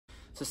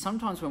So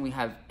sometimes when we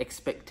have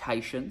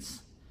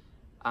expectations,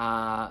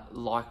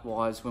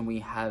 likewise when we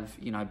have,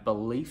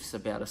 beliefs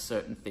about a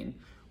certain thing,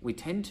 we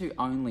tend to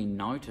only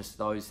notice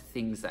those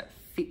things that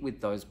fit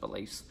with those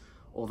beliefs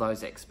or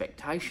those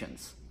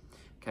expectations.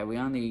 Okay,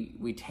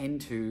 we tend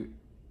to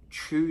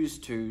choose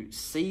to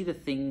see the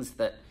things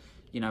that,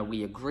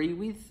 we agree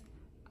with,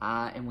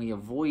 and we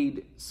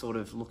avoid sort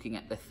of looking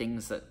at the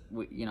things that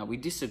we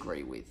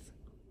disagree with.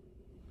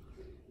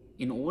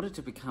 In order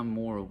to become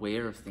more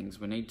aware of things,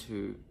 we need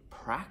to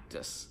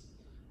practice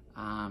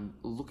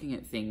looking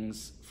at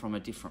things from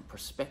a different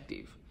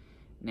perspective.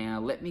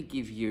 Now, let me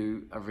give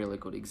you a really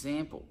good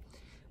example.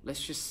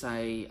 Let's just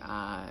say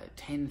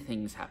 10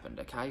 things happened,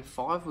 okay?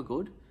 5 were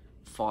good,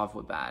 5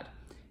 were bad.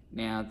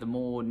 Now, the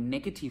more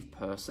negative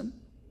person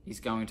is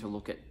going to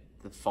look at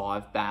the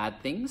 5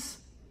 bad things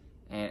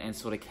and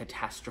sort of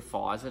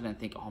catastrophize it and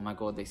think, oh my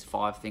God, these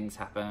 5 things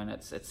happen,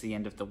 it's the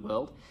end of the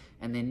world.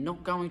 And they're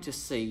not going to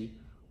see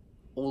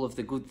all of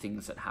the good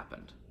things that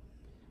happened.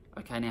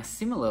 Okay, now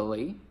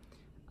similarly,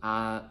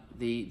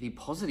 the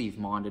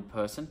positive-minded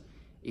person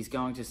is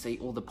going to see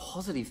all the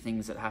positive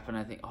things that happen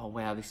and think, oh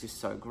wow, this is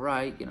so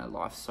great,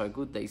 life's so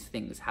good, these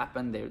things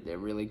happen, they're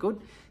really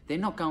good. They're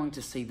not going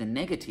to see the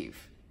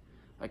negative,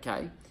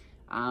 okay?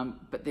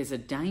 But there's a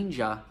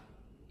danger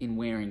in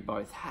wearing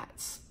both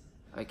hats,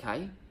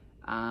 okay?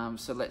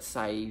 So let's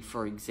say,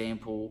 for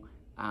example,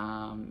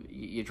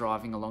 you're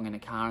driving along in a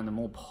car and the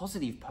more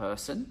positive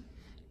person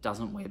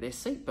doesn't wear their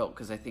seatbelt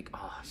because they think,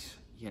 oh,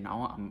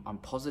 I'm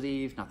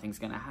positive, nothing's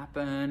going to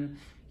happen,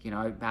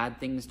 bad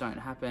things don't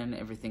happen,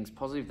 everything's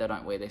positive. They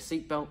don't wear their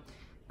seatbelt.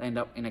 They end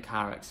up in a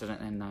car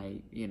accident and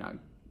they,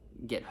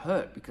 get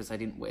hurt because they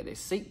didn't wear their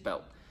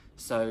seatbelt.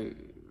 So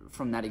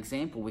from that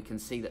example, we can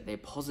see that their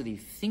positive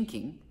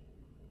thinking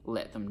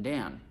let them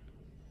down.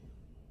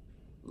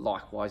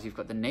 Likewise, you've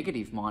got the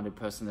negative-minded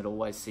person that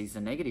always sees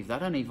the negative. They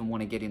don't even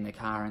want to get in the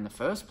car in the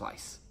first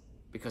place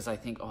because they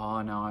think,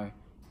 oh no,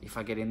 if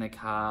I get in the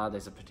car,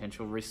 there's a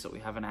potential risk that we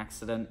have an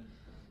accident.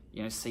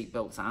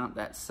 Seatbelts aren't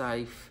that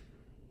safe.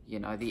 The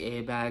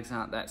airbags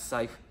aren't that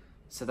safe.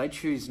 So they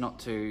choose not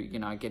to,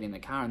 get in the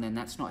car, and then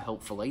that's not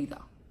helpful either.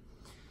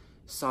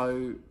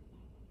 So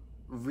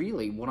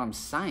really what I'm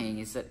saying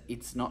is that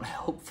it's not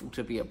helpful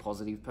to be a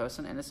positive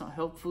person and it's not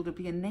helpful to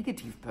be a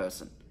negative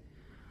person.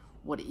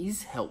 What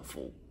is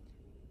helpful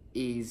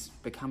is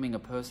becoming a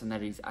person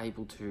that is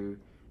able to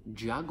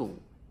juggle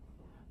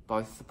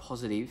both the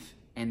positive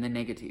and the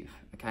negative,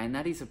 okay? And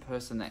that is a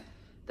person that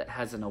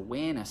has an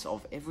awareness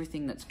of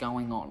everything that's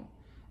going on,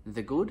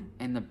 the good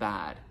and the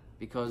bad.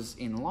 Because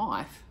in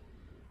life,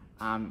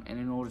 and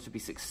in order to be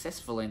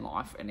successful in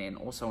life, and then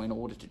also in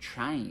order to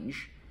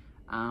change,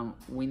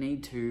 we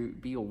need to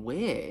be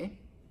aware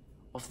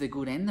of the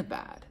good and the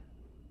bad,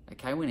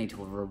 okay? We need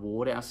to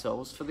reward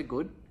ourselves for the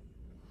good.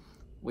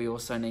 We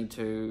also need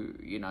to,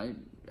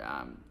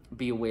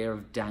 be aware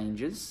of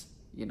dangers,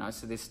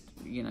 so there's,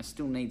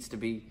 still needs to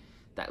be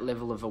that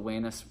level of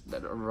awareness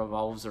that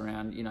revolves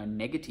around,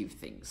 negative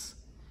things.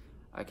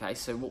 Okay,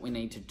 so what we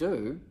need to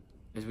do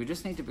is we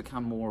just need to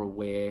become more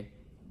aware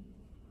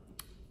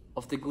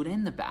of the good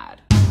and the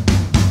bad.